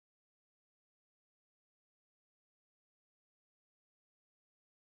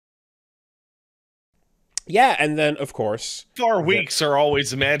Yeah, and then of course, Our weeks are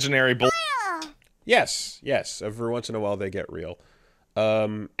always imaginary bull. yes, every once in a while they get real.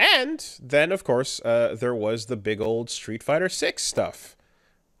 And then of course, there was the big old Street Fighter 6 stuff,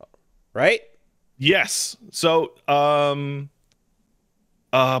 right? Yes. So, do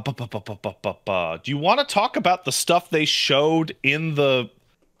you want to talk about the stuff they showed in the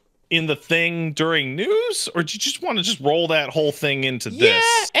thing during news, or do you just want to just roll that whole thing into Yeah,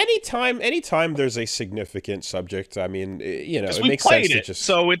 this? anytime there's a significant subject, I mean, Because it we makes sense played to it, just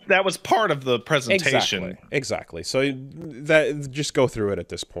so that was part of the exactly, presentation. exactly. So that just go through it at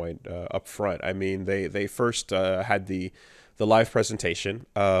this point up front. I mean, they first had the live presentation.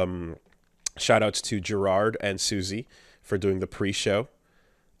 Shout outs to Gerard and Susie for doing the pre-show.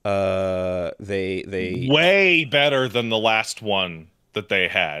 They Way better than the last one that they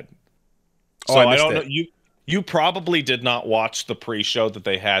had. oh, I So I missed don't know it. you probably did not watch the pre-show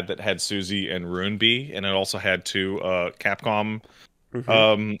that had Susie and Runebi, and it also had two Capcom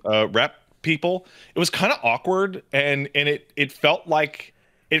Hmm. rep people. It was kind of awkward, and it felt like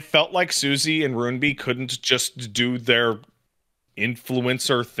Susie and Runebi couldn't just do their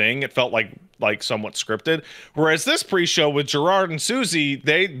influencer thing. It felt like somewhat scripted. Whereas this pre-show with Gerard and Susie,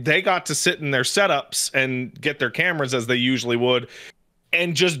 they got to sit in their setups and get their cameras as they usually would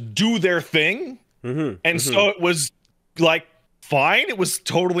and just do their thing. Hmm. And Hmm. so it was like fine. It was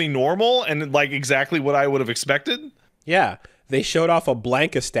totally normal and like exactly what I would have expected. Yeah, they showed off a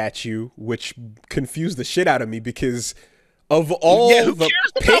Blanca statue, which confused the shit out of me because of Yeah, all who the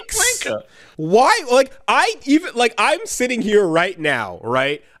cares about pics. Blanca? Why? Like, I'm sitting here right now,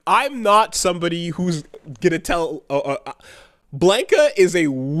 right? I'm not somebody who's gonna tell. Blanca is a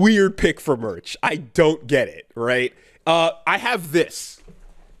weird pick for merch. I don't get it, right? I have this.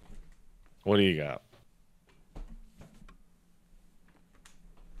 What do you got?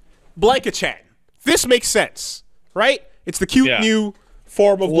 Blanca Chan. This makes sense, right? It's the cute Yeah. new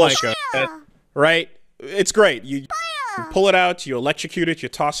form of Well, Blanca, right? It's great. You pull it out, you electrocute it, you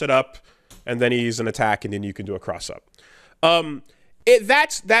toss it up, and then he's an attack, and then you can do a cross up.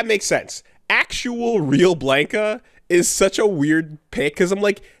 That makes sense. Actual real Blanca is such a weird pick because I'm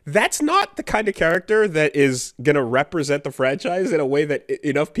like, that's not the kind of character that is gonna represent the franchise in a way that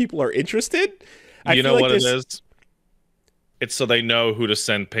enough people are interested. I You feel know like what it there's is? It's so they know who to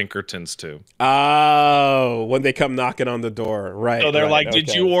send Pinkertons to. oh when they come knocking on the door, So right, they're right, like, "Did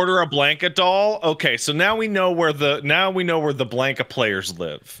you okay. order a Blanca doll?" Okay, so now we know where the Blanca players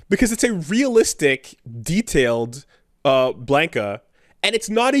live. Because it's a realistic, detailed Blanca, and it's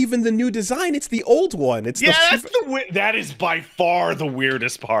not even the new design; it's the old one. It's Yeah, the that is by far the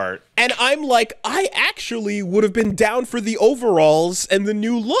weirdest part. and I'm like, I actually would have been down for the overalls and the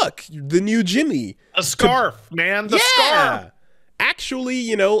new look, the new Jimmy. A scarf, man, the scarf. Yeah.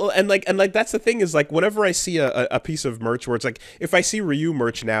 Actually, and like that's the thing is like whenever I see a piece of merch where it's like if I see Ryu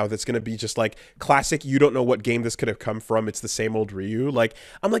merch now that's gonna be just like classic, you don't know what game this could have come from. It's the same old Ryu. Like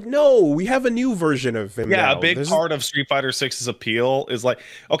I'm like, no, we have a new version of him Yeah, a now. big part of Street Fighter 6's appeal is like,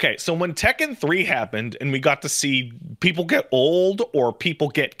 okay, so when Tekken 3 happened and we got to see people get old or people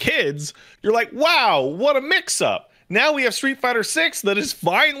get kids, you're like, wow, what a mix up. Now we have Street Fighter 6 that is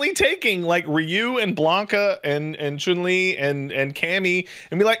finally taking like Ryu and Blanca and Chun-Li and Cammy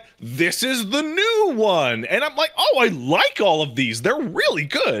and be like, this is the new one. And I'm like, oh, I like all of these. They're really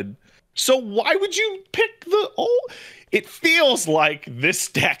good. So why would you pick the old? It feels like this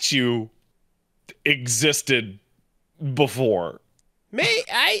statue existed before.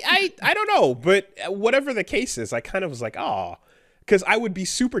 I don't know, but whatever the case is, I kind of was like, oh, because I would be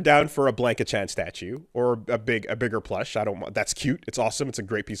super down for a Blanca Chan statue or a bigger plush. I don't. That's cute. It's awesome. It's a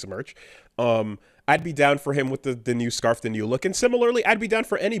great piece of merch. I'd be down for him with the new scarf, the new look, and similarly, I'd be down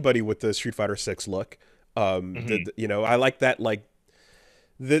for anybody with the Street Fighter 6 look. I like that. Like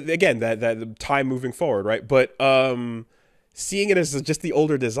again that time moving forward, right? But seeing it as just the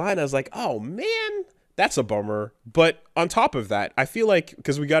older design, I was like, oh man, that's a bummer. But on top of that, I feel like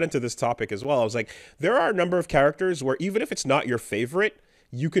because we got into this topic as well, I was like, there are a number of characters where even if it's not your favorite,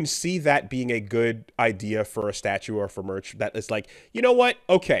 you can see that being a good idea for a statue or for merch that is like, you know what?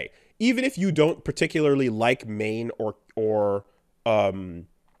 Okay, even if you don't particularly like Main or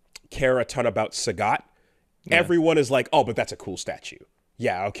care a ton about Sagat, Yeah. everyone is like, oh, but that's a cool statue.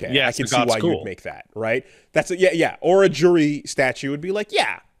 Yeah, okay. I Yes, can the see God's why you'd cool. make that, right? Yeah. Or a jury statue would be like,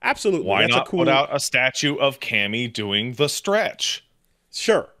 yeah, absolutely. Why That's a not put cool out a statue of Cammy doing the stretch?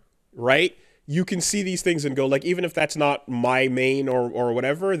 sure, right? You can see these things and go like, even if that's not my main or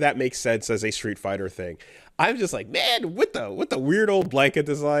whatever, that makes sense as a Street Fighter thing. I'm just like, man, with the weird old blanket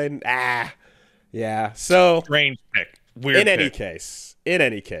design, yeah. So Strange pick. Weird. In any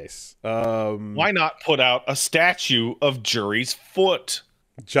case, why not put out a statue of Jury's foot?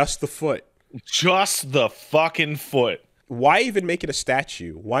 Just the foot. Just the fucking foot. Why even make it a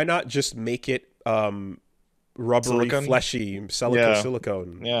statue? Why not just make it rubbery, Silicone? Fleshy,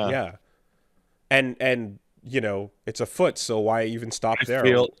 silicone? Yeah. And you know, it's a foot, so why even stop there?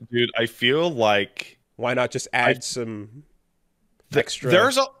 I feel like why not just add some extra?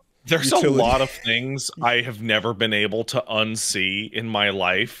 There's a lot of things I have never been able to unsee in my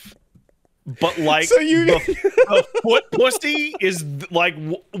life. But like so the foot pussy is like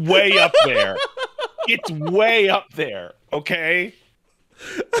way up there. It's way up there, okay?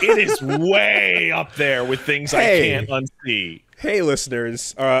 It is way up there with things I can't unsee. Hey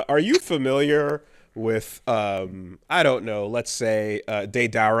listeners, are you familiar with I don't know, let's say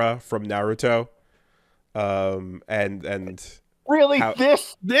Deidara from Naruto? And really,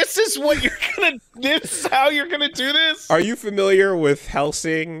 this is what you're gonna. This is how you're gonna do this. Are you familiar with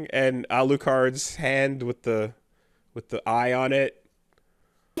Helsing and Alucard's hand with the eye on it?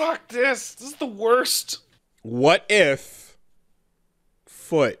 Fuck this. This is the worst. What if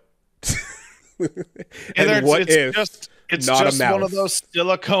foot? and what if it's not just a mouth? One of those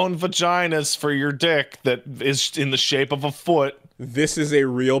silicone vaginas for your dick that is in the shape of a foot? This is a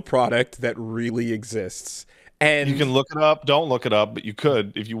real product that really exists. And you can look it up. Don't look it up, but you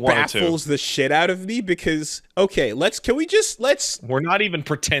could if you wanted to. Baffles the shit out of me because We're not even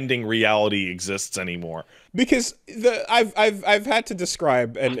pretending reality exists anymore. Because I've had to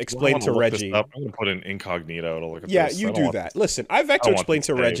describe and explain to Reggie. I'm gonna put in incognito to look at this. Yeah, you do that. Listen, I've had to explain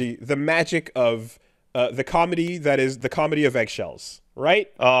to Reggie the magic of the comedy that is the comedy of eggshells, right?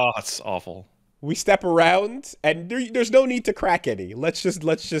 Oh, that's awful. We step around, and there's no need to crack any. Let's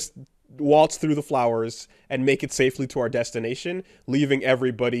just waltz through the flowers and make it safely to our destination, leaving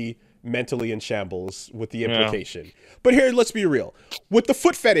everybody mentally in shambles with the implication. Yeah. But here, let's be real. With the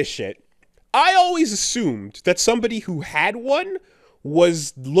foot fetish shit, I always assumed that somebody who had one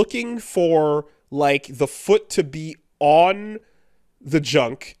was looking for, like, the foot to be on the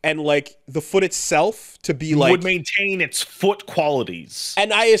junk and, like, the foot itself to be, like... would maintain its foot qualities.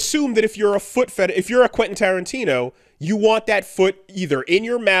 And I assume that if you're a Quentin Tarantino... you want that foot either in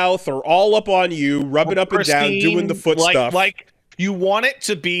your mouth or all up on you, rubbing up and down, doing the foot stuff. Like, you want it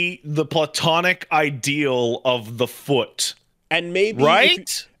to be the platonic ideal of the foot. And maybe...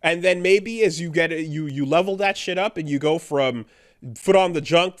 right? And then maybe as you get it, you level that shit up and you go from foot on the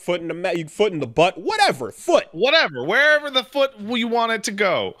junk, foot in the butt, whatever, foot. Whatever, wherever the foot you want it to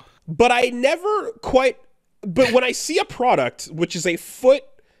go. But I never quite... But when I see a product, which is a foot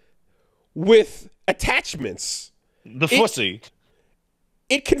with attachments... the fussy.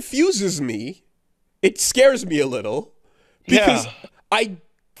 It confuses me. It scares me a little. Because I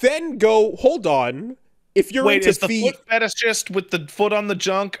then go, hold on. If you're into is the foot fetishist with the foot on the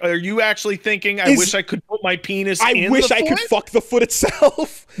junk? Are you actually thinking, I wish I could put my penis in the foot? I wish I could fuck the foot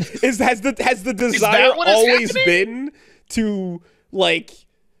itself. has the desire always been to, like,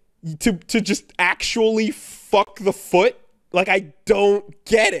 to just actually fuck the foot? Like, I don't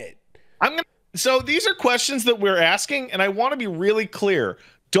get it. So these are questions that we're asking, and I want to be really clear.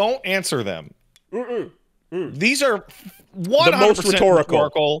 Don't answer them. These are 100% most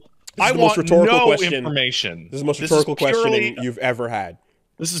rhetorical. I want no information. This is the most rhetorical question you've ever had.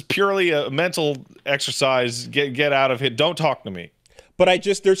 This is purely a mental exercise. Get out of it. Don't talk to me. But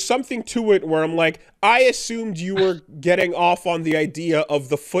there's something to it where I'm like, I assumed you were getting off on the idea of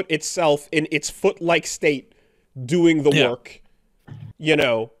the foot itself in its foot-like state doing the work. You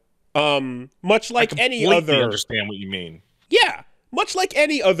know, much like any other... I understand what you mean. Yeah. Much like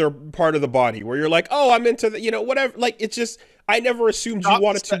any other part of the body where you're like, oh, I'm into the, you know, whatever. Like, it's just, I never assumed you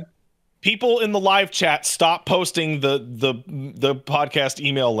wanted to. People in the live chat, stop posting the podcast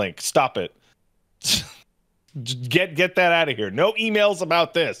email link. Stop it. Get that out of here. No emails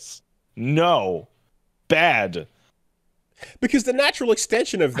about this. No. Bad. Because the natural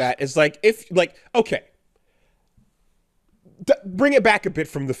extension of that is like, okay. Bring it back a bit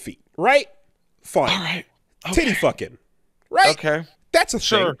from the feet, right? Fine. All right. Okay. Titty fucking. Right? Okay. That's a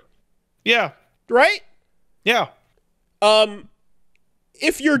thing. Yeah. Right? Yeah.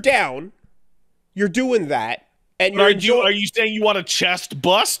 If you're down, you're doing that, and are you saying you want a chest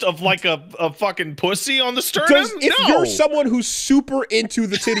bust of like a fucking pussy on the sternum? If you're someone who's super into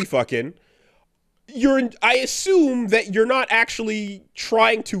the titty fucking, I assume that you're not actually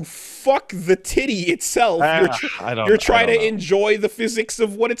trying to fuck the titty itself. You're trying to enjoy the physics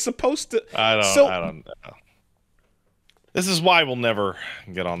of what it's supposed to. I don't know. This is why we'll never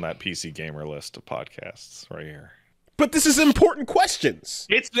get on that PC gamer list of podcasts right here. But this is important questions.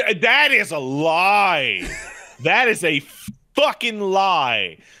 That is a lie. That is a fucking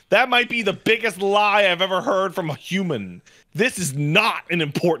lie. That might be the biggest lie I've ever heard from a human. This is not an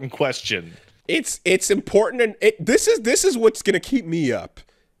important question. It's important, and this is what's gonna keep me up.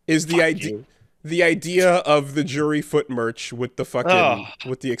 Is the idea of the jury foot merch with the fucking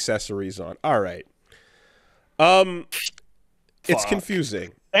with the accessories on. All right. It's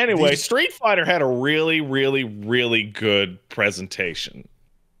confusing. Anyway, Street Fighter had a really, really, really good presentation.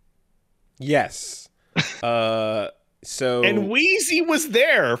 Yes. And Wheezy was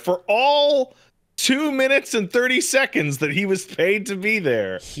there for all 2 minutes and 30 seconds that he was paid to be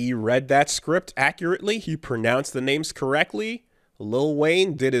there. He read that script accurately. He pronounced the names correctly. Lil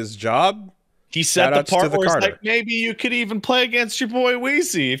Wayne did his job. He said the part where it's like, maybe you could even play against your boy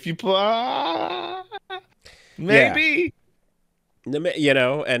Wheezy if you maybe. Yeah. You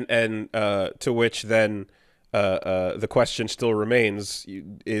know, and to which then the question still remains,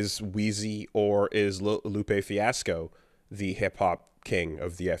 is Wheezy or is Lupe Fiasco the hip-hop king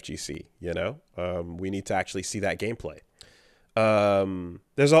of the FGC? You know, we need to actually see that gameplay.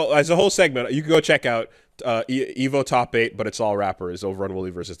 There's a whole segment you can go check out, Evo Top 8, but it's all rappers over on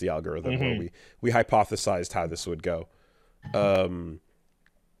WoolieVersus the algorithm, where we hypothesized how this would go.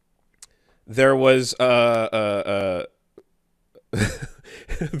 There was I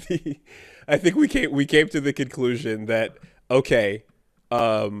think we came to the conclusion that okay,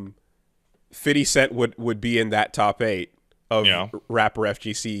 50 Cent would be in that top 8 of rapper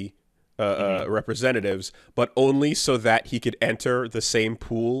FGC representatives, but only so that he could enter the same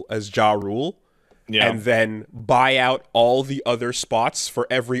pool as Ja Rule, and then buy out all the other spots for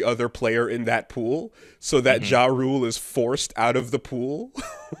every other player in that pool, so that Ja Rule is forced out of the pool.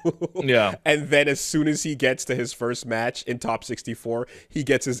 And then as soon as he gets to his first match in top 64, he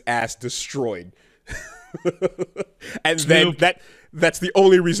gets his ass destroyed. And Snoop, then that's the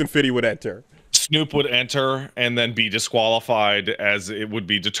only reason 50 would enter. Snoop would enter and then be disqualified, as it would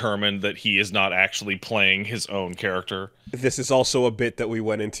be determined that he is not actually playing his own character. This is also a bit that we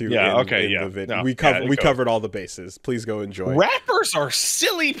went into. The vid. No, we covered all the bases. Please go enjoy. Rappers are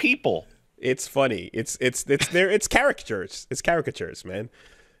silly people. It's funny. It's caricatures. It's caricatures, man.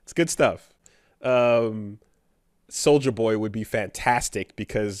 It's good stuff. Soulja Boy would be fantastic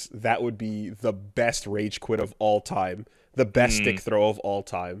because that would be the best rage quit of all time, the best stick throw of all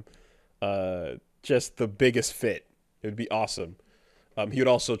time. Just the biggest fit. It would be awesome. He would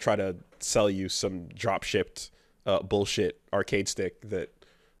also try to sell you some drop shipped bullshit arcade stick that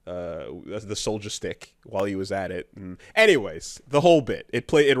the Soulja stick while he was at it. And anyways, the whole bit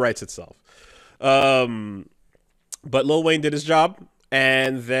it writes itself. But Lil Wayne did his job.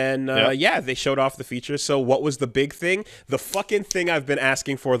 And then, they showed off the features. So what was the big thing? The fucking thing I've been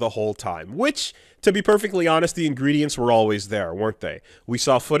asking for the whole time, which, to be perfectly honest, the ingredients were always there, weren't they? We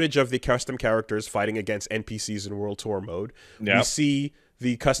saw footage of the custom characters fighting against NPCs in World Tour mode. Yep. We see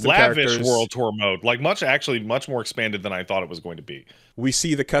the custom characters... World Tour mode. Like, much more expanded than I thought it was going to be. We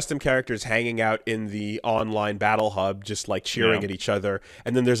see the custom characters hanging out in the online battle hub, just like cheering at each other.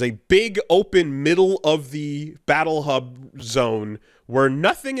 And then there's a big open middle of the battle hub zone where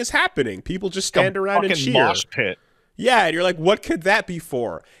nothing is happening. People just stand around and cheer. Mosh pit. Yeah, and you're like, what could that be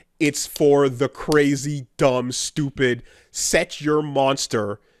for? It's for the crazy, dumb, stupid, set your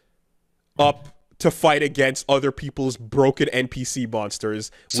monster up to fight against other people's broken NPC monsters.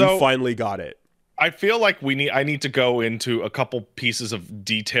 So, we finally got it. I feel like I need to go into a couple pieces of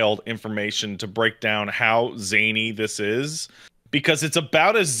detailed information to break down how zany this is, because it's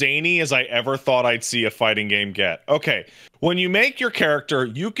about as zany as I ever thought I'd see a fighting game get. Okay, when you make your character,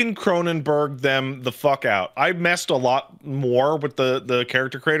 you can Kronenberg them the fuck out. I messed a lot more with the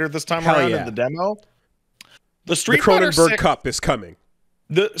character creator this time around in the demo. The Kronenberg Cup is coming.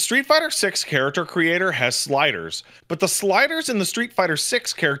 The Street Fighter 6 character creator has sliders, but the sliders in the Street Fighter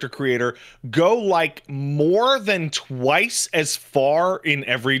 6 character creator go like more than twice as far in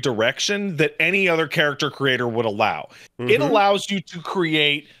every direction that any other character creator would allow. It allows you to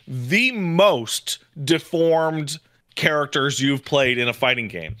create the most deformed characters you've played in a fighting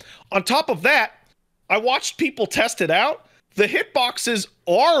game. On top of that, I watched people test it out. The hitboxes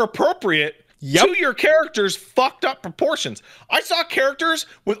are appropriate to your character's fucked up proportions. I saw characters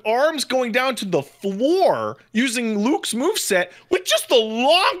with arms going down to the floor using Luke's moveset with just the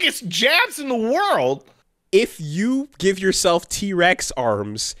longest jabs in the world. If you give yourself T-Rex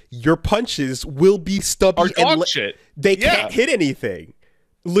arms, your punches will be stubby and they can't hit anything.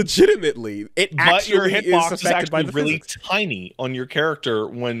 Legitimately, but your hitbox is actually really tiny on your character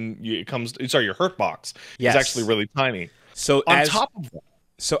when it comes. Sorry, your hurtbox is actually really tiny. So on top of that,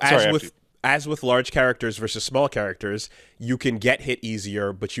 as with large characters versus small characters, you can get hit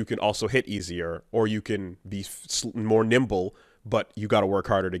easier, but you can also hit easier, or you can be more nimble, but you got to work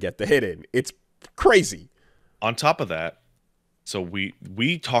harder to get the hit in. It's crazy. On top of that, so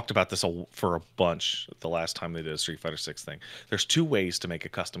we talked about this for a bunch the last time they did a Street Fighter 6 thing. There's two ways to make a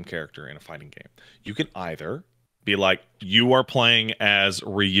custom character in a fighting game. You can either be like, you are playing as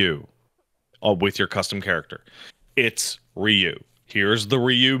Ryu with your custom character. It's Ryu. Here's the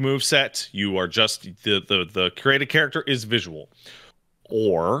Ryu moveset. You are just the created character is visual.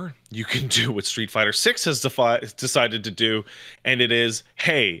 Or you can do what Street Fighter 6 has decided to do, and it is,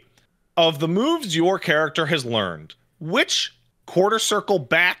 hey, of the moves your character has learned, which quarter circle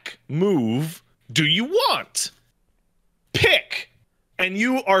back move do you want? Pick. And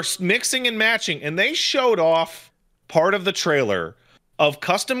you are mixing and matching. And they showed off part of the trailer of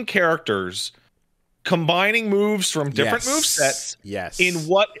custom characters combining moves from different movesets. Yes. In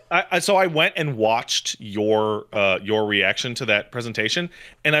what so I went and watched your reaction to that presentation,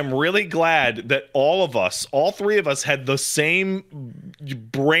 and I'm really glad that all three of us had the same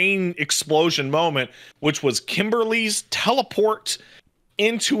brain explosion moment, which was Kimberly's teleport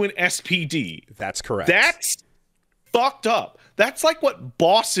into an SPD. That's correct. That's fucked up. That's like what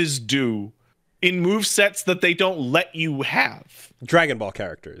bosses do in movesets that they don't let you have. Dragon Ball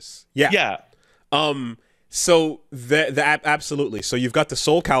characters. Yeah. Yeah. So absolutely. So you've got the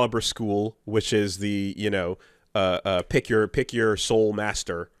Soul Calibur school, which is the, pick your soul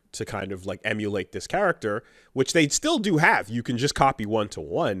master to kind of like emulate this character, which they still do have. You can just copy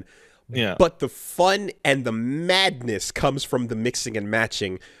 1-to-1. Yeah. But the fun and the madness comes from the mixing and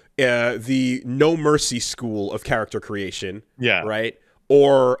matching, the No Mercy school of character creation. Yeah. Right.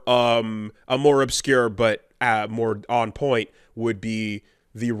 Or a more obscure but more on point would be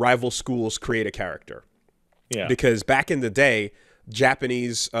the rival schools create a character. Yeah. Because back in the day,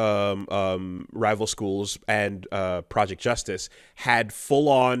 Japanese rival schools and Project Justice had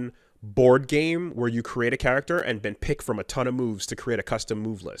full-on board game where you create a character and then pick from a ton of moves to create a custom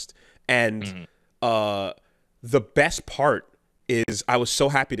move list. And the best part is, I was so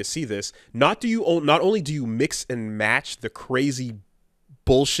happy to see this. Not only do you mix and match the crazy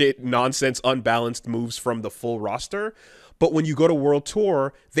bullshit, nonsense, unbalanced moves from the full roster, but when you go to World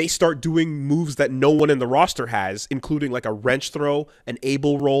Tour, they start doing moves that no one in the roster has, including like a wrench throw, an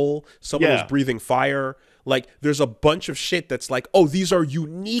able roll, someone who's breathing fire. Like, there's a bunch of shit that's like, oh, these are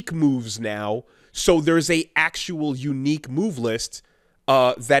unique moves now. So there's a actual unique move list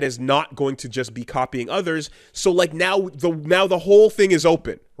that is not going to just be copying others. So like now the whole thing is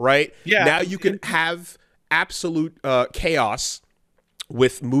open, right? Yeah. Now you can have absolute chaos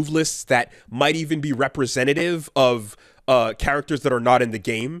with move lists that might even be representative of characters that are not in the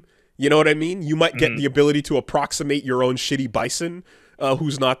game. You know what I mean? You might get the ability to approximate your own shitty Bison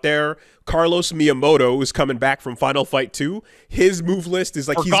who's not there. Carlos Miyamoto is coming back from Final Fight 2. His move list is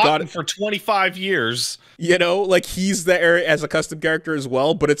like Forgotten he's got it for 25 years. You know, like he's there as a custom character as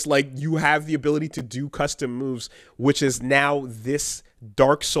well, but it's like you have the ability to do custom moves, which is now this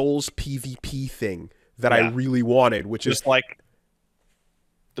Dark Souls PvP thing that I really wanted, which is like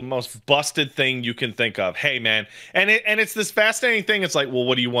the most busted thing you can think of. Hey, man. And it's this fascinating thing. It's like, well,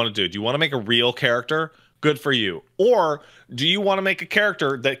 what do you want to do? Do you want to make a real character? Good for you. Or do you want to make a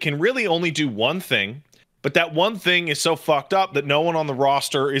character that can really only do one thing, but that one thing is so fucked up that no one on the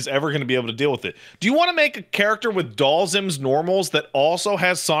roster is ever going to be able to deal with it? Do you want to make a character with Dalzim's normals that also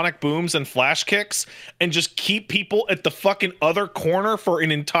has sonic booms and flash kicks and just keep people at the fucking other corner for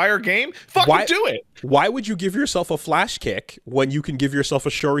an entire game? Fucking do it. Why would you give yourself a flash kick when you can give yourself a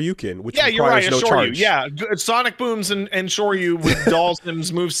Shoryuken, which you're right, requires no charge? Yeah, sonic booms and Shoryu with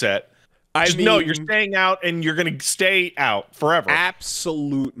Dalzim's moveset. No, you're staying out, and you're going to stay out forever.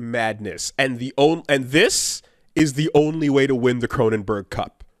 Absolute madness, and this is the only way to win the Kronenberg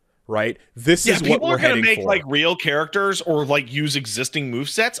Cup, right? This is what we're heading for. People are going to make like real characters or like use existing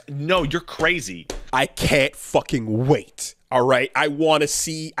movesets. No, you're crazy. I can't fucking wait. All right, I want to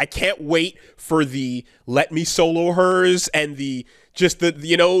see. I can't wait for the let me solo hers and the. Just the,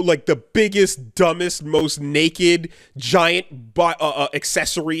 like the biggest, dumbest, most naked, giant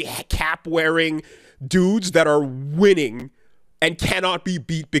accessory cap wearing dudes that are winning and cannot be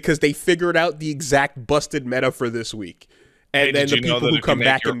beat because they figured out the exact busted meta for this week. And then the people who come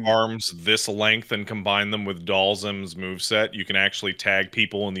back and arms this length and combine them with Dalzim's moveset, you can actually tag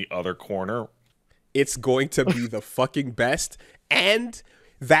people in the other corner. It's going to be the fucking best. And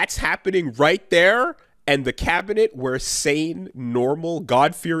that's happening right there. And the cabinet where sane, normal,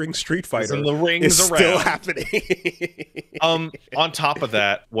 God-fearing Street Fighter is still happening. On top of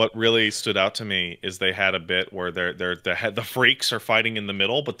that, what really stood out to me is they had a bit where the freaks are fighting in the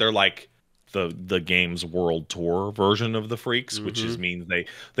middle, but they're like the game's world tour version of the freaks, which is means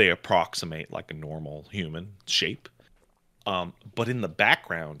they approximate like a normal human shape. But in the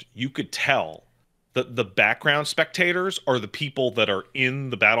background, you could tell that the background spectators are the people that are in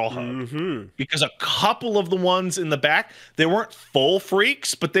the battle hub, because a couple of the ones in the back, they weren't full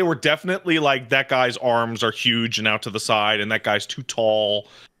freaks, but they were definitely like, that guy's arms are huge and out to the side, and that guy's too tall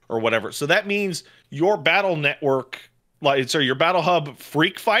or whatever. So that means your battle network, your battle hub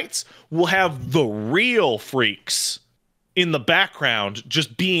freak fights will have the real freaks in the background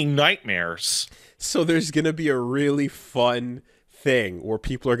just being nightmares. So there's going to be a really fun thing where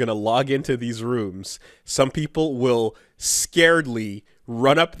people are going to log into these rooms. Some people will scaredly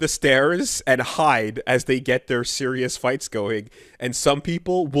run up the stairs and hide as they get their serious fights going. And some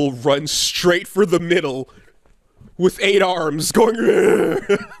people will run straight for the middle with 8 arms going,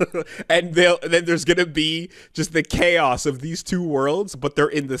 and then there's going to be just the chaos of these two worlds, but they're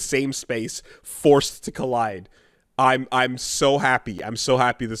in the same space, forced to collide. I'm so happy. I'm so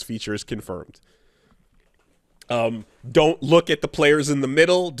happy this feature is confirmed. Don't look at the players in the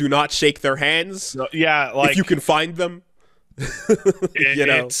middle. Do not shake their hands. Yeah, like, if you can find them.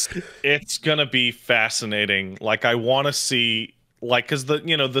 It's gonna be fascinating. Like, I want to see, like, because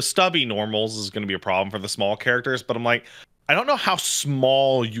the stubby normals is gonna be a problem for the small characters. But I'm like, I don't know how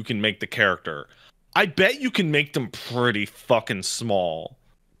small you can make the character. I bet you can make them pretty fucking small.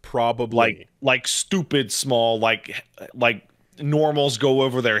 Probably like stupid small. Like normals go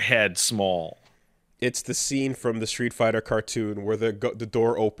over their head small. It's the scene from the Street Fighter cartoon where the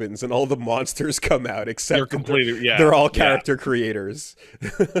door opens and all the monsters come out, except they're all character creators.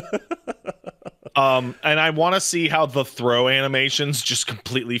 And I want to see how the throw animations just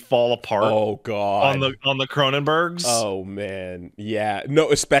completely fall apart. Oh god, on the Kronenbergs. Oh man, yeah. No,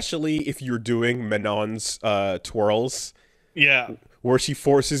 especially if you're doing Manon's twirls. Yeah, where she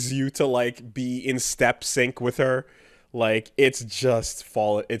forces you to like be in step sync with her. Like, it's just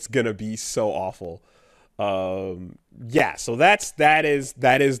it's gonna be so awful. Yeah, so that is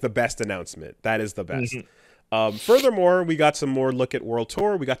the best announcement. That is the best. Furthermore, we got some more look at World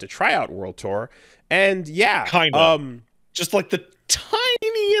Tour. We got to try out World Tour, and yeah, kind of just like the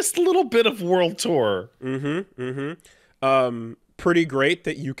tiniest little bit of World Tour. Pretty great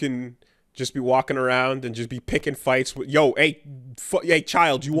that you can just be walking around and just be picking fights with, hey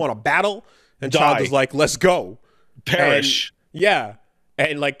child, you want to battle? And child is like, let's go. Perish. And, yeah.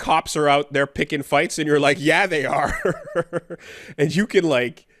 And like cops are out there picking fights and you're like, yeah, they are. And you can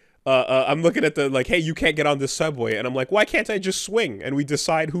like, I'm looking at the like, hey, you can't get on this subway. And I'm like, why can't I just swing? And we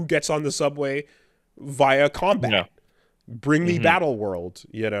decide who gets on the subway via combat. Yeah. Bring me Battle World,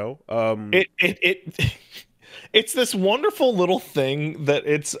 you know? It's this wonderful little thing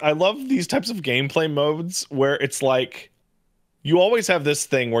that I love these types of gameplay modes where it's like, you always have this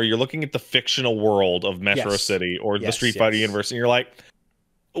thing where you're looking at the fictional world of Metro City or the Street Fighter universe, and you're like,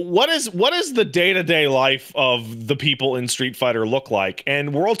 what is the day-to-day life of the people in Street Fighter look like?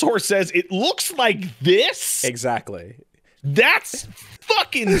 And World Tour says it looks like this. Exactly. That's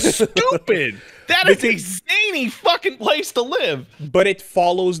fucking stupid. That is a zany fucking place to live. But it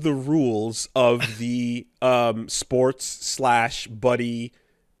follows the rules of the sports/buddy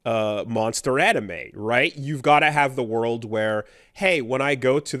monster anime, right? You've got to have the world where, hey, when I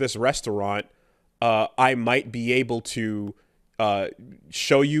go to this restaurant, I might be able to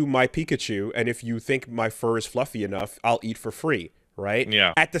show you my Pikachu, and if you think my fur is fluffy enough, I'll eat for free, right?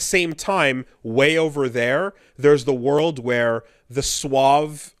 Yeah. At the same time, way over there's the world where the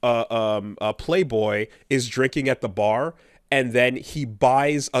suave playboy is drinking at the bar, and then he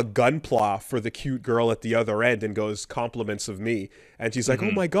buys a gunpla for the cute girl at the other end and goes, compliments of me. And she's like, oh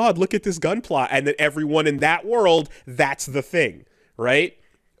my God, look at this gunpla. And then everyone in that world, that's the thing, right?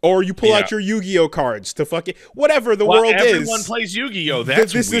 Or you pull out your Yu-Gi-Oh cards to fucking whatever the world is. Everyone plays Yu-Gi-Oh.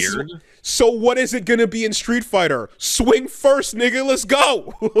 That's weird. So what is it going to be in Street Fighter? Swing first, nigga. Let's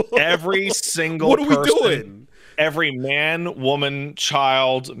go. Every single What are we doing? Every man, woman,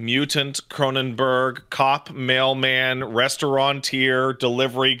 child, mutant, Kronenberg, cop, mailman, restaurateur,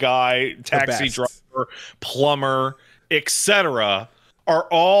 delivery guy, taxi driver, plumber, etc. are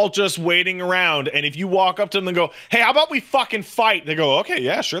all just waiting around. And if you walk up to them and go, hey, how about we fucking fight? They go, okay,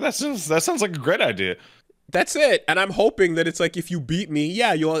 yeah, sure. That sounds like a great idea. That's it. And I'm hoping that it's like, if you beat me,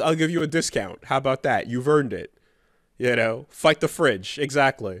 yeah, I'll give you a discount. How about that? You've earned it. You know, fight the fridge.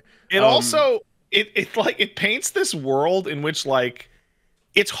 Exactly. It also, it paints this world in which, like,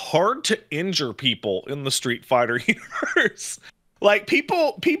 it's hard to injure people in the Street Fighter universe. Like,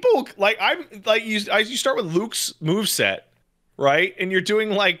 people, like, you start with Luke's moveset, right? And you're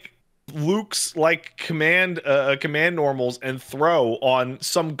doing like Luke's like command normals and throw on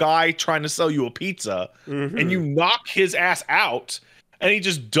some guy trying to sell you a pizza, and you knock his ass out, and he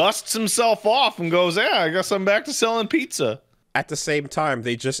just dusts himself off and goes, "Yeah, I guess I'm back to selling pizza." At the same time,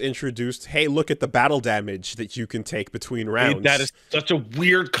 they just introduced, hey, look at the battle damage that you can take between rounds. That is such a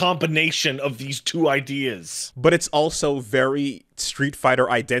weird combination of these two ideas. But it's also very Street Fighter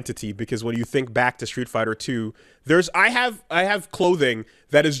identity, because when you think back to Street Fighter 2, I have clothing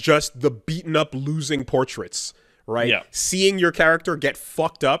that is just the beaten up losing portraits, right? Yeah. Seeing your character get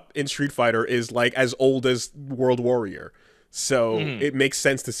fucked up in Street Fighter is like as old as World Warrior. So it makes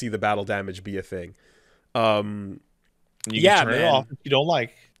sense to see the battle damage be a thing. You can turn it off if you don't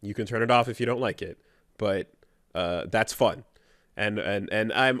like. You can turn it off if you don't like it, but that's fun, and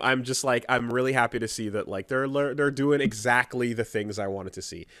I'm just like, I'm really happy to see that like they're doing exactly the things I wanted to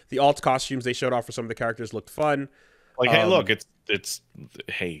see. The alt costumes they showed off for some of the characters looked fun. Like, hey, look, it's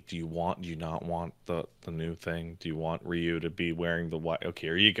hey, do you not want the new thing? Do you want Ryu to be wearing the white? Okay,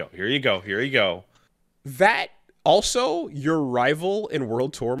 here you go. That. Also, your rival in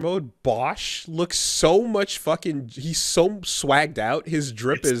World Tour mode, Bosch, looks so much he's so swagged out. His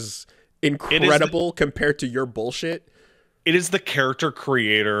drip is incredible compared to your bullshit. It is the character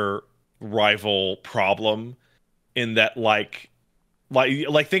creator rival problem in that, like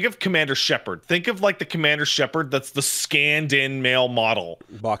think of Commander Shepard. Think of like the Commander Shepard that's the scanned in male model,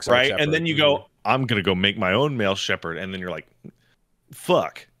 box right? Shepard. And then you go, I'm gonna go make my own male Shepard, and then you're like,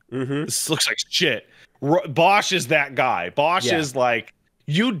 fuck, this looks like shit. Bosch is that guy. Bosch is like,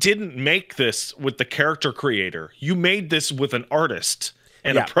 you didn't make this with the character creator. You made this with an artist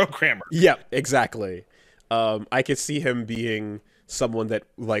and a programmer. Yeah, exactly. I could see him being someone that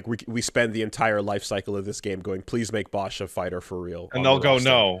like we spend the entire life cycle of this game going, please make Bosch a fighter for real. And they'll go,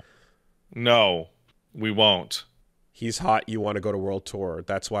 no, we won't. He's hot. You want to go to World Tour.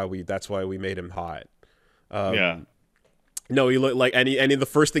 That's why we made him hot. No, he look like and the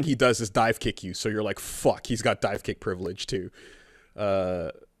first thing he does is dive kick you, so you're like, fuck, he's got dive kick privilege too.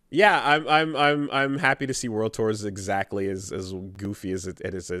 Yeah, I'm happy to see World Tour is exactly as goofy as it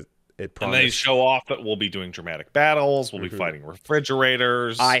promised. And they show off that we'll be doing dramatic battles, we'll be fighting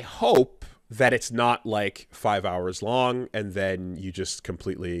refrigerators. I hope that it's not like 5 hours long and then you just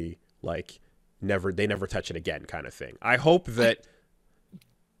completely like they never touch it again kind of thing. I hope that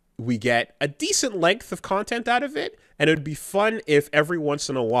we get a decent length of content out of it, and it would be fun if every once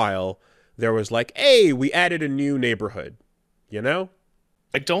in a while there was like, hey, we added a new neighborhood, you know?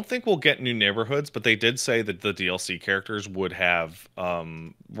 I don't think we'll get new neighborhoods, but they did say that the DLC characters would have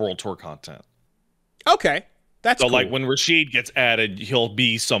World Tour content. Okay, that's so cool. Like when Rashid gets added, he'll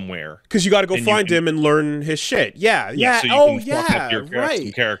be somewhere. Because you got to go find him and learn his shit. Yeah. So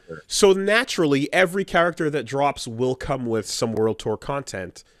right. Character. So naturally, every character that drops will come with some World Tour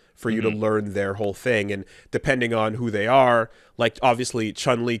content for you to learn their whole thing. And depending on who they are, like obviously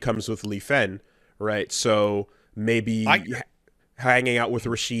Chun-Li comes with Li Fen, right? So maybe hanging out with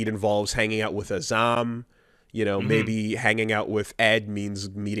Rashid involves hanging out with Azam. You know, maybe hanging out with Ed means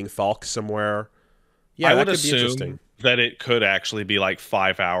meeting Falk somewhere. Yeah, I would assume that it could actually be like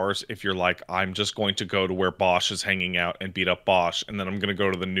 5 hours if you're like, I'm just going to go to where Bosch is hanging out and beat up Bosch, and then I'm going to go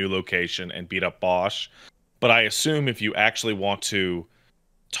to the new location and beat up Bosch. But I assume if you actually want to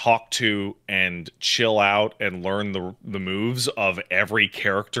talk to and chill out and learn the moves of every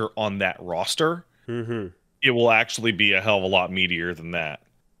character on that roster, it will actually be a hell of a lot meatier than that.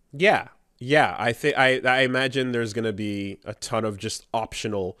 Yeah. I imagine there's going to be a ton of just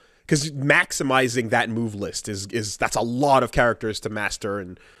optional, because maximizing that move list is that's a lot of characters to master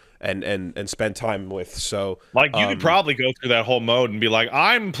and spend time with. So like you could probably go through that whole mode and be like,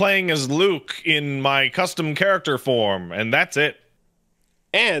 I'm playing as Luke in my custom character form, and that's it.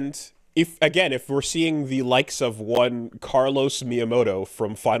 And if we're seeing the likes of one Carlos Miyamoto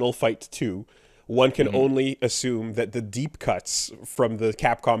from Final Fight 2, one can only assume that the deep cuts from the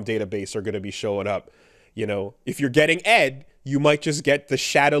Capcom database are going to be showing up. You know, if you're getting Ed, you might just get the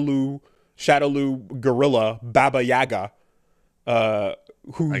Shadowloo gorilla Baba Yaga,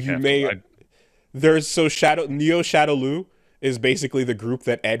 who you may. There's Neo Shadowloo is basically the group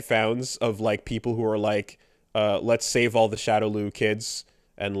that Ed founds of like people who are like, let's save all the Shadowloo kids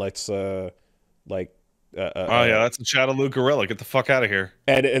and let's oh yeah, that's a Shadowloo gorilla. Get the fuck out of here.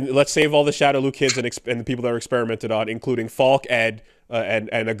 And let's save all the Shadowloo kids and the people that are experimented on, including Falk, Ed, and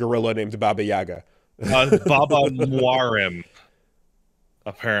a gorilla named Baba Yaga. Baba Muarim,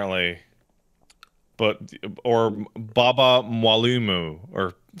 apparently, or Baba Mwalumu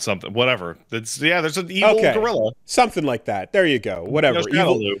or something. Whatever. There's an evil gorilla, something like that. There you go. Whatever.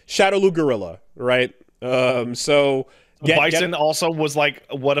 Evil Shadowloo gorilla, right? So Bison also was like,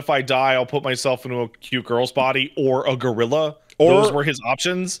 what if I die? I'll put myself into a cute girl's body or a gorilla. Those were his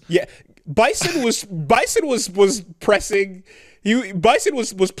options. Yeah, Bison was pressing. Bison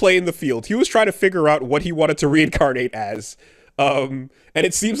was playing the field. He was trying to figure out what he wanted to reincarnate as. And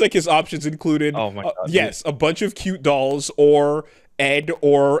it seems like his options included, oh my God, yes, a bunch of cute dolls, or Ed,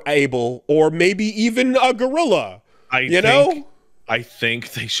 or Abel, or maybe even a gorilla. I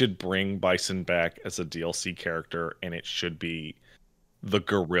think they should bring Bison back as a DLC character, and it should be the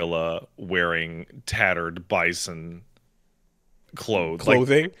gorilla wearing tattered Bison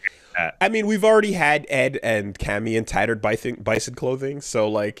clothing. I mean, we've already had Ed and Cammy in tattered bison clothing, so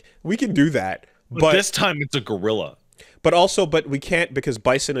like we can do that. But this time it's a gorilla. But we can't, because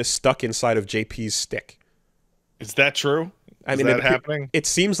Bison is stuck inside of JP's stick. Is that true? I mean, happening? It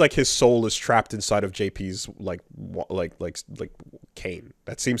seems like his soul is trapped inside of JP's like cane.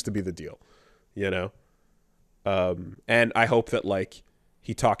 That seems to be the deal, you know. And I hope that like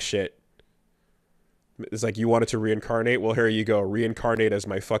he talks shit. It's like, you wanted to reincarnate? Well, here you go. Reincarnate as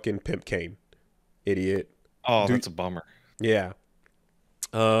my fucking pimp cane, idiot. Oh, that's a bummer. Yeah.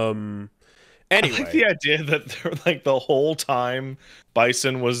 Anyway. I like the idea that they're like the whole time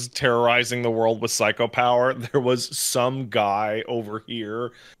Bison was terrorizing the world with psycho power, there was some guy over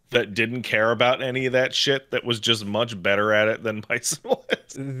here that didn't care about any of that shit, that was just much better at it than Bison was.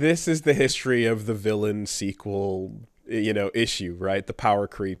 This is the history of the villain sequel, you know, issue, right? The power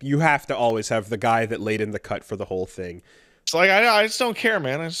creep. You have to always have the guy that laid in the cut for the whole thing. It's like, I just don't care,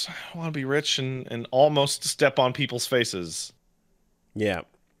 man. I just want to be rich and almost step on people's faces. Yeah.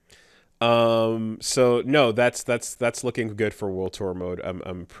 So no, that's looking good for World Tour mode.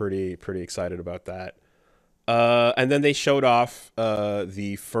 I'm pretty excited about that. And then they showed off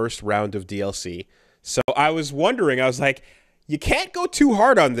the first round of DLC. So I was wondering, I was like, you can't go too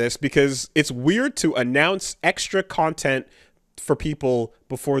hard on this, because it's weird to announce extra content for people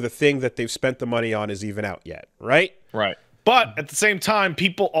before the thing that they've spent the money on is even out yet, right? Right. But at the same time,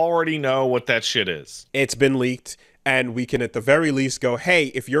 people already know what that shit is. It's been leaked. And we can at the very least go, hey,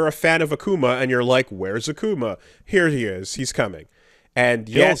 if you're a fan of Akuma and you're like, where's Akuma? Here he is. He's coming. And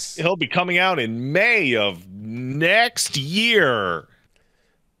yes, he'll be coming out in May of next year.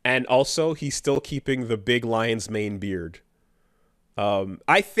 And also, he's still keeping the big lion's mane beard.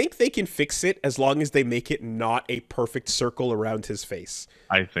 I think they can fix it as long as they make it not a perfect circle around his face.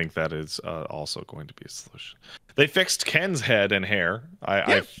 I think that is also going to be a solution. They fixed Ken's head and hair.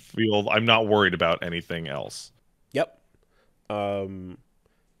 I feel I'm not worried about anything else. Yep.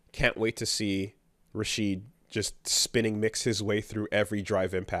 Can't wait to see Rashid just spinning mix his way through every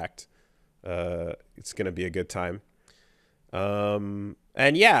drive impact. It's gonna be a good time.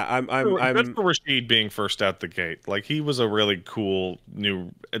 And yeah, I'm good for Rashid being first out the gate. Like, he was a really cool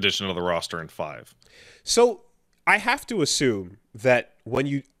new addition to the roster in 5. So I have to assume that when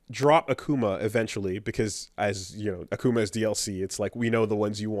you drop Akuma eventually, because as you know, Akuma is DLC, it's like, we know the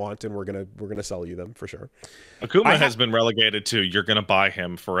ones you want and we're gonna sell you them for sure. Akuma has been relegated to, you're gonna buy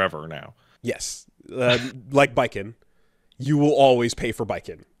him forever now. Yes. Like Baiken, you will always pay for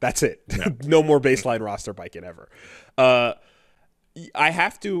Baiken. That's it. Yeah. No more baseline roster Baiken ever. I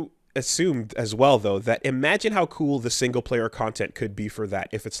have to assume as well, though, that imagine how cool the single player content could be for that.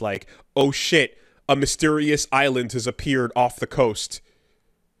 If it's like, oh shit, a mysterious island has appeared off the coast.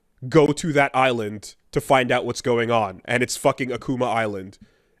 Go to that island to find out what's going on. And it's fucking Akuma Island.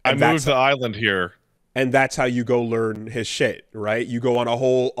 And I moved the island here. And that's how you go learn his shit, right? You go on a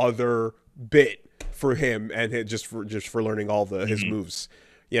whole other bit for him and just for learning all his moves.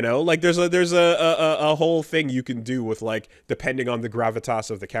 You know, like there's a whole thing you can do with, like, depending on the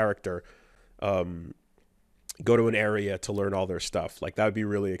gravitas of the character, go to an area to learn all their stuff. Like, that would be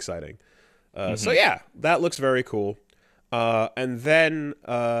really exciting. So yeah, that looks very cool. And then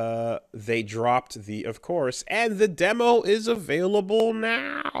they dropped of course, and the demo is available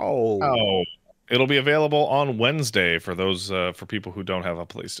now. Oh, it'll be available on Wednesday for those for people who don't have a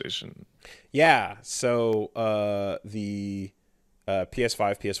PlayStation. Yeah, so the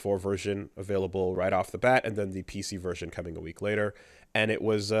PS5, PS4 version available right off the bat, and then the PC version coming a week later. And it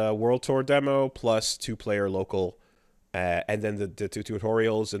was a World Tour demo plus 2-player local, and then the 2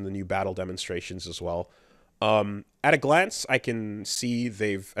 tutorials and the new battle demonstrations as well. At a glance, I can see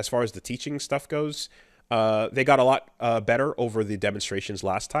as far as the teaching stuff goes, they got a lot better over the demonstrations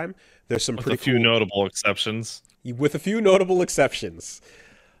last time. There's some pretty few notable exceptions. With a few notable exceptions.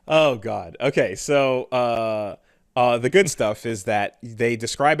 Oh, God. Okay, so the good stuff is that they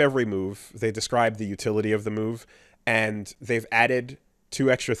describe every move. They describe the utility of the move, and they've added two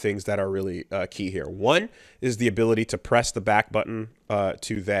extra things that are really key here. One is the ability to press the back button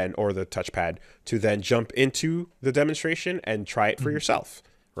to then, or the touchpad, to then jump into the demonstration and try it for yourself,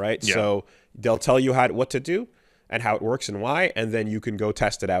 right? Yeah. So they'll tell you what to do and how it works and why, and then you can go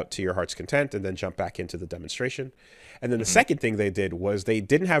test it out to your heart's content and then jump back into the demonstration. And then the second thing they did was they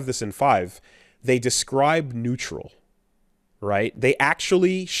didn't have this in 5. They describe neutral, right? They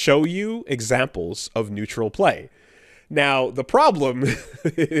actually show you examples of neutral play. Now, the problem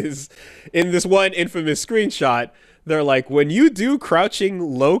is in this one infamous screenshot, they're like, when you do crouching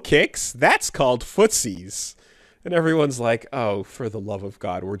low kicks, that's called footsies. And everyone's like, oh, for the love of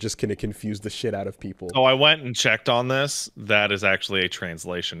God, we're just going to confuse the shit out of people. Oh, I went and checked on this. That is actually a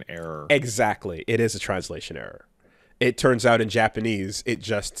translation error. Exactly. It is a translation error. It turns out in Japanese, it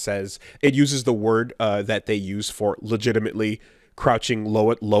just says, it uses the word that they use for legitimately crouching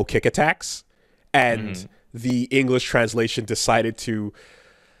low kick attacks. And the English translation decided to,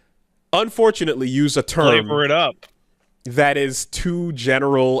 unfortunately, use a term Flavor it up that is too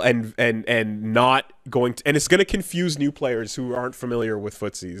general and not going to, and it's going to confuse new players who aren't familiar with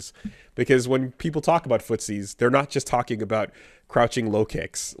footsies, because when people talk about footsies, they're not just talking about crouching low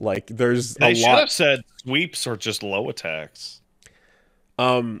kicks. Like there's They a should lot. have said sweeps or just low attacks.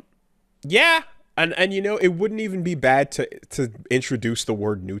 Yeah. And you know, it wouldn't even be bad to introduce the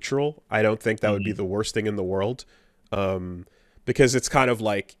word neutral. I don't think that would be the worst thing in the world. Because it's kind of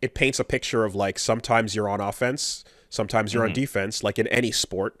like, it paints a picture of like, sometimes you're on offense, sometimes you're on defense, like in any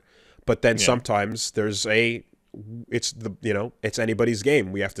sport. But then sometimes there's it's anybody's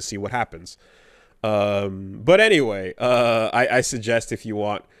game. We have to see what happens. But anyway, I suggest if you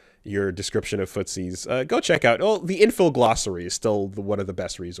want your description of footsies, go check out, the infill glossary is still one of the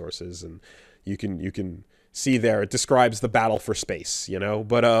best resources, and you can see there, it describes the battle for space, you know.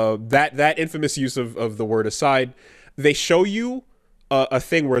 But that infamous use of the word aside, they show you a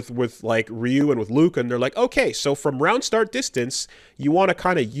thing with like Ryu and with Luke, and they're like, okay, so from round start distance, you want to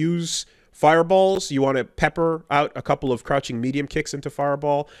kind of use fireballs, you want to pepper out a couple of crouching medium kicks into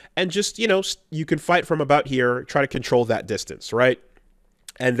fireball, and just, you know, you can fight from about here, try to control that distance, right?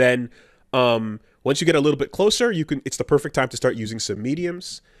 And then once you get a little bit closer, it's the perfect time to start using some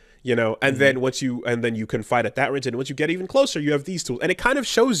mediums, you know, and then you can fight at that range, and once you get even closer, you have these tools, and it kind of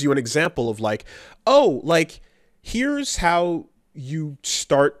shows you an example of like, oh, like here's how you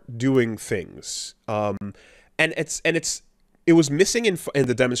start doing things, and it was missing in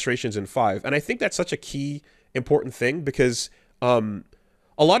the demonstrations in 5, and I think that's such a key important thing, because a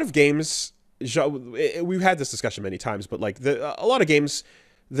lot of games, we've had this discussion many times, but like a lot of games,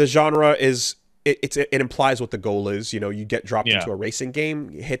 the genre is it implies what the goal is. You know, you get dropped into a racing game,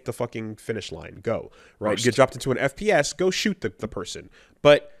 hit the fucking finish line, go, right? You get dropped into an FPS, go shoot the person.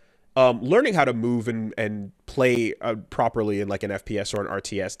 But learning how to move and play properly in like an FPS or an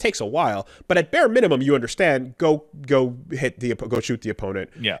RTS takes a while. But at bare minimum, you understand, go shoot the opponent.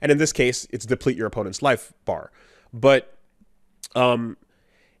 Yeah. And in this case, it's deplete your opponent's life bar. But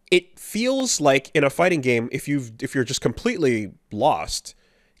it feels like in a fighting game, if you're just completely lost,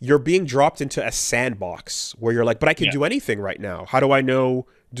 you're being dropped into a sandbox where you're like, but I can do anything right now. How do I know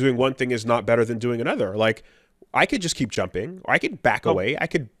doing one thing is not better than doing another? Like, I could just keep jumping, or I could back away, I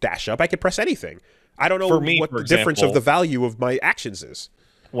could dash up, I could press anything. I don't know what the difference of the value of my actions is.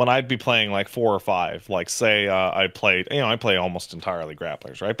 When I'd be playing like 4 or 5, like say I play almost entirely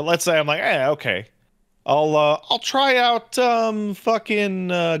grapplers, right? But let's say I'm like, okay, I'll try out fucking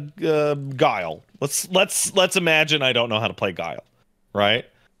Guile. Let's imagine I don't know how to play Guile, right?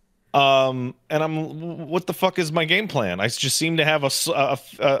 And what the fuck is my game plan? I just seem to have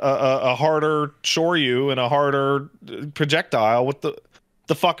a harder Shoryu and a harder projectile. What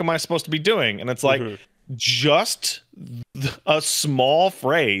the fuck am I supposed to be doing? And it's like just a small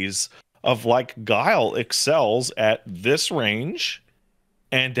phrase of like, Guile excels at this range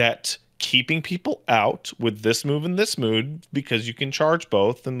and at keeping people out with this move and this move, because you can charge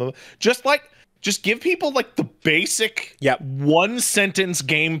both, and just give people like the basic one sentence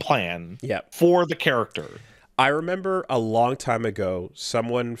game plan for the character. I remember a long time ago,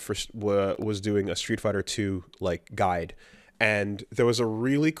 someone was doing a Street Fighter 2 like guide, and there was a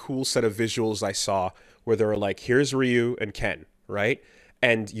really cool set of visuals I saw where they were like, here's Ryu and Ken, right?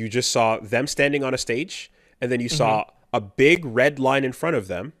 And you just saw them standing on a stage, and then you saw a big red line in front of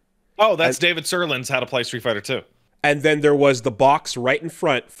them. Oh, that's David Serlin's How to Play Street Fighter 2. And then there was the box right in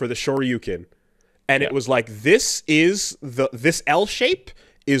front for the Shoryuken. And it was like, this L shape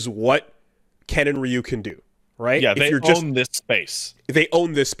is what Ken and Ryu can do, right? Yeah, they own this space. They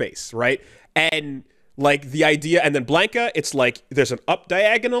own this space, right? And like the idea, and then Blanca, it's like there's an up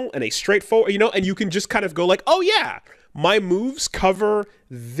diagonal and a straight forward, you know, and you can just kind of go like, oh yeah, my moves cover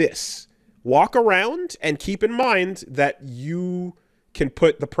this. Walk around and keep in mind that you can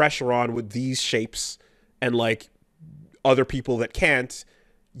put the pressure on with these shapes, and like other people that can't,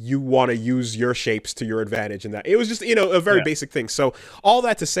 you want to use your shapes to your advantage. And that it was just, you know, a very basic thing. So all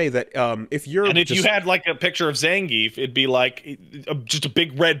that to say that if you're you had like a picture of Zangief, it'd be like just a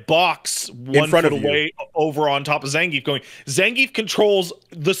big red box in front of away over on top of Zangief going, Zangief controls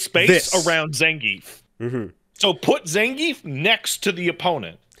the space around Zangief. So put Zangief next to the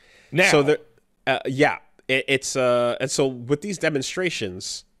opponent. Now, so and so with these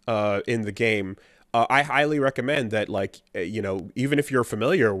demonstrations in the game, I highly recommend that, like, you know, even if you're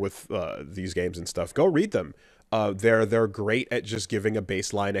familiar with these games and stuff, go read them. They're great at just giving a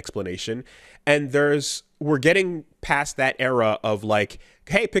baseline explanation. And we're getting past that era of like,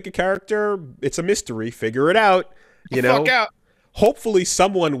 hey, pick a character, it's a mystery, figure it out. You know, hopefully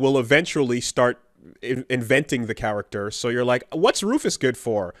someone will eventually start inventing the character. So you're like, what's Rufus good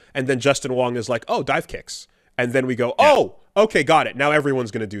for? And then Justin Wong is like, oh, dive kicks. And then we go, oh, okay, got it. Now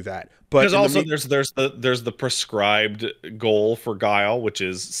everyone's going to do that. But because also there's the prescribed goal for Guile, which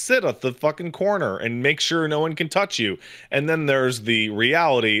is sit at the fucking corner and make sure no one can touch you. And then there's the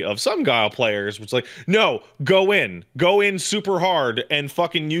reality of some Guile players, which is like, no, go in super hard and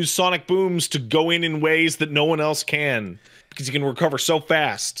fucking use sonic booms to go in ways that no one else can, because you can recover so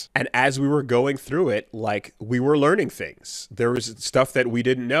fast. And as we were going through it, like, we were learning things. There was stuff that we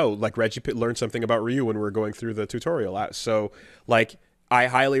didn't know. Like, Reggie learned something about Ryu when we were going through the tutorial. So, like, I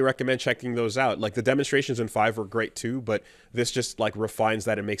highly recommend checking those out. Like, the demonstrations in 5 were great too, but this just, like, refines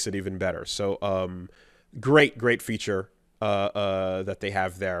that and makes it even better. So, great feature that they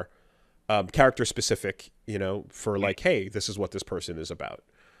have there. Character specific, you know, for like, hey, this is what this person is about.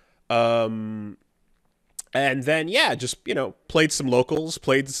 And then, yeah, just, you know, played some locals,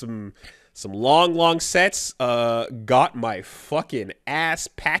 played some long sets, got my fucking ass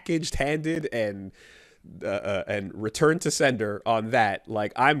packaged, handed, and returned to sender on that.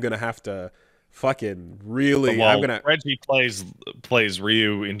 Like, I'm going to have to fucking really... Reggie plays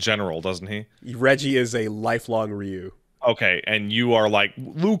Ryu in general, doesn't he? Reggie is a lifelong Ryu. Okay, and you are like,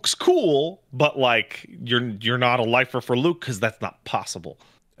 Luke's cool, but like you're not a lifer for Luke because that's not possible.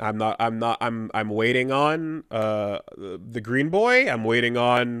 I'm waiting on the Green Boy. I'm waiting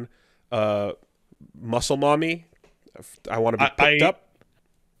on Muscle Mommy. I want to be picked up.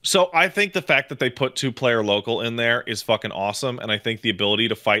 So I think the fact that they put 2-player local in there is fucking awesome, and I think the ability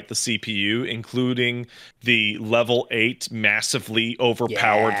to fight the CPU, including the level 8 massively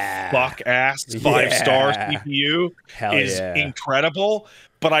overpowered fuck-ass 5-star CPU, is incredible.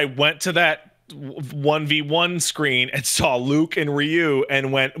 But I went to that 1v1 screen and saw Luke and Ryu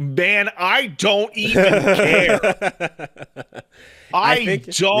and went, man, I don't even care. I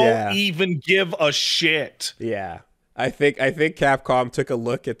don't even give a shit. Yeah. I think Capcom took a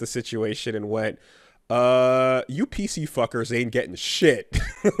look at the situation and went, you PC fuckers ain't getting shit.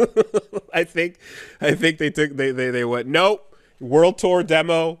 I think they went, nope, World Tour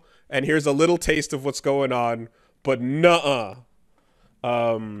demo, and here's a little taste of what's going on, but nuh-uh.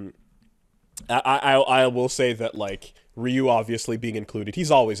 I will say that, like, Ryu obviously being included,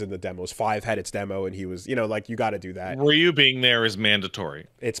 he's always in the demos. 5 had its demo, and he was, you know, like, you got to do that. Ryu being there is mandatory.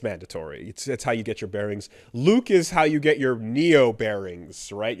 It's mandatory. It's how you get your bearings. Luke is how you get your Neo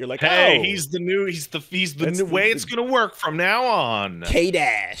bearings, right? You're like, hey, oh, he's the new way it's gonna work from now on.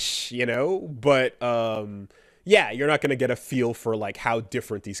 K-Dash, you know. But yeah, you're not gonna get a feel for like how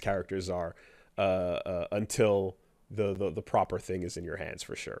different these characters are until the proper thing is in your hands,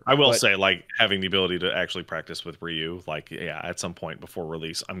 for sure. I will say, like, having the ability to actually practice with Ryu, like, yeah, at some point before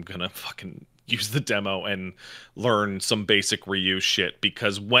release, I'm gonna fucking use the demo and learn some basic Ryu shit,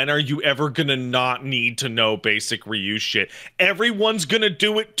 because when are you ever gonna not need to know basic Ryu shit? Everyone's gonna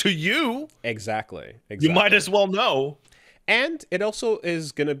do it to you. Exactly. You might as well know. And it also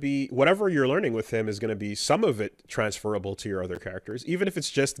is going to be, whatever you're learning with him is going to be some of it transferable to your other characters, even if it's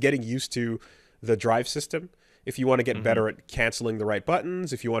just getting used to the drive system. If you want to get better at canceling the right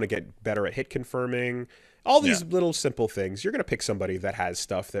buttons, if you want to get better at hit confirming, all these little simple things, you're going to pick somebody that has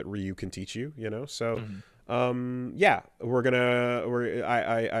stuff that Ryu can teach you, you know? So, yeah,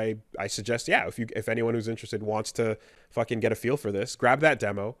 I suggest, yeah, if anyone who's interested wants to fucking get a feel for this, grab that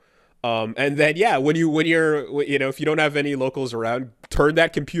demo. And then, yeah, when you're, you know, if you don't have any locals around, turn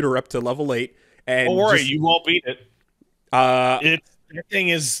that computer up to level 8. And don't worry, you won't beat it. The thing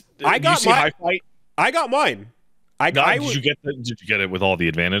is, I got mine. I did would. did you get it with all the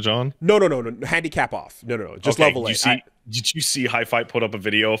advantage on? No. Handicap off. No. Just Okay, level 8. Did you see High Fight put up a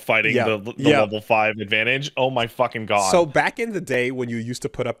video fighting Yeah, the yeah. level 5 advantage? Oh my fucking god. So back in the day when you used to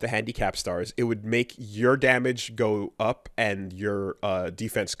put up the handicap stars, it would make your damage go up and your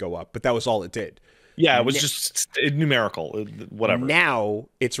defense go up, but that was all it did. yeah, it was just numerical, whatever. Now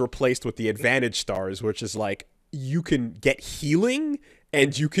it's replaced with the advantage stars, which is like you can get healing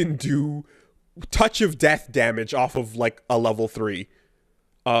and you can do touch of death damage off of like a level 3.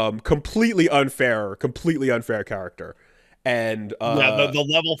 Completely unfair character. And yeah, the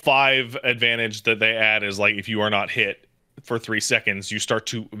level 5 advantage that they add is like if you are not hit for 3 seconds, you start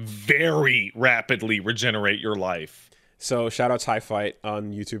to very rapidly regenerate your life. So shout out to High Fight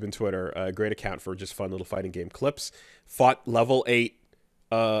on YouTube and Twitter. A great account for just fun little fighting game clips. Fought level 8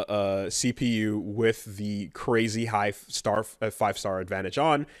 CPU with the crazy high star 5-star advantage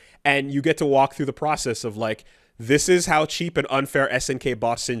on, and you get to walk through the process of like, this is how cheap and unfair SNK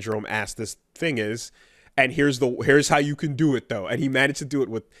boss syndrome ass this thing is, and here's how you can do it though. And he managed to do it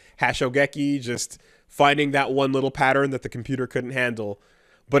with Hashogeki, just finding that one little pattern that the computer couldn't handle.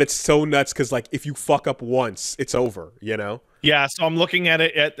 But it's so nuts because like if you fuck up once, it's over, you know? Yeah, so I'm looking at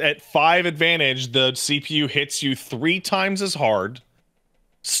it at 5 advantage, the CPU hits you 3 times as hard,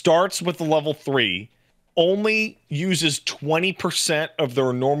 starts with the level 3, only uses 20% of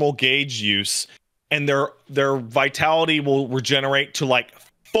their normal gauge use, and their vitality will regenerate to like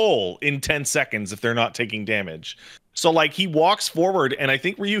full in 10 seconds if they're not taking damage. So like he walks forward, and I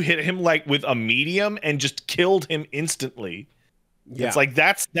think where you hit him like with a medium and just killed him instantly. Yeah. It's like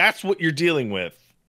that's what you're dealing with.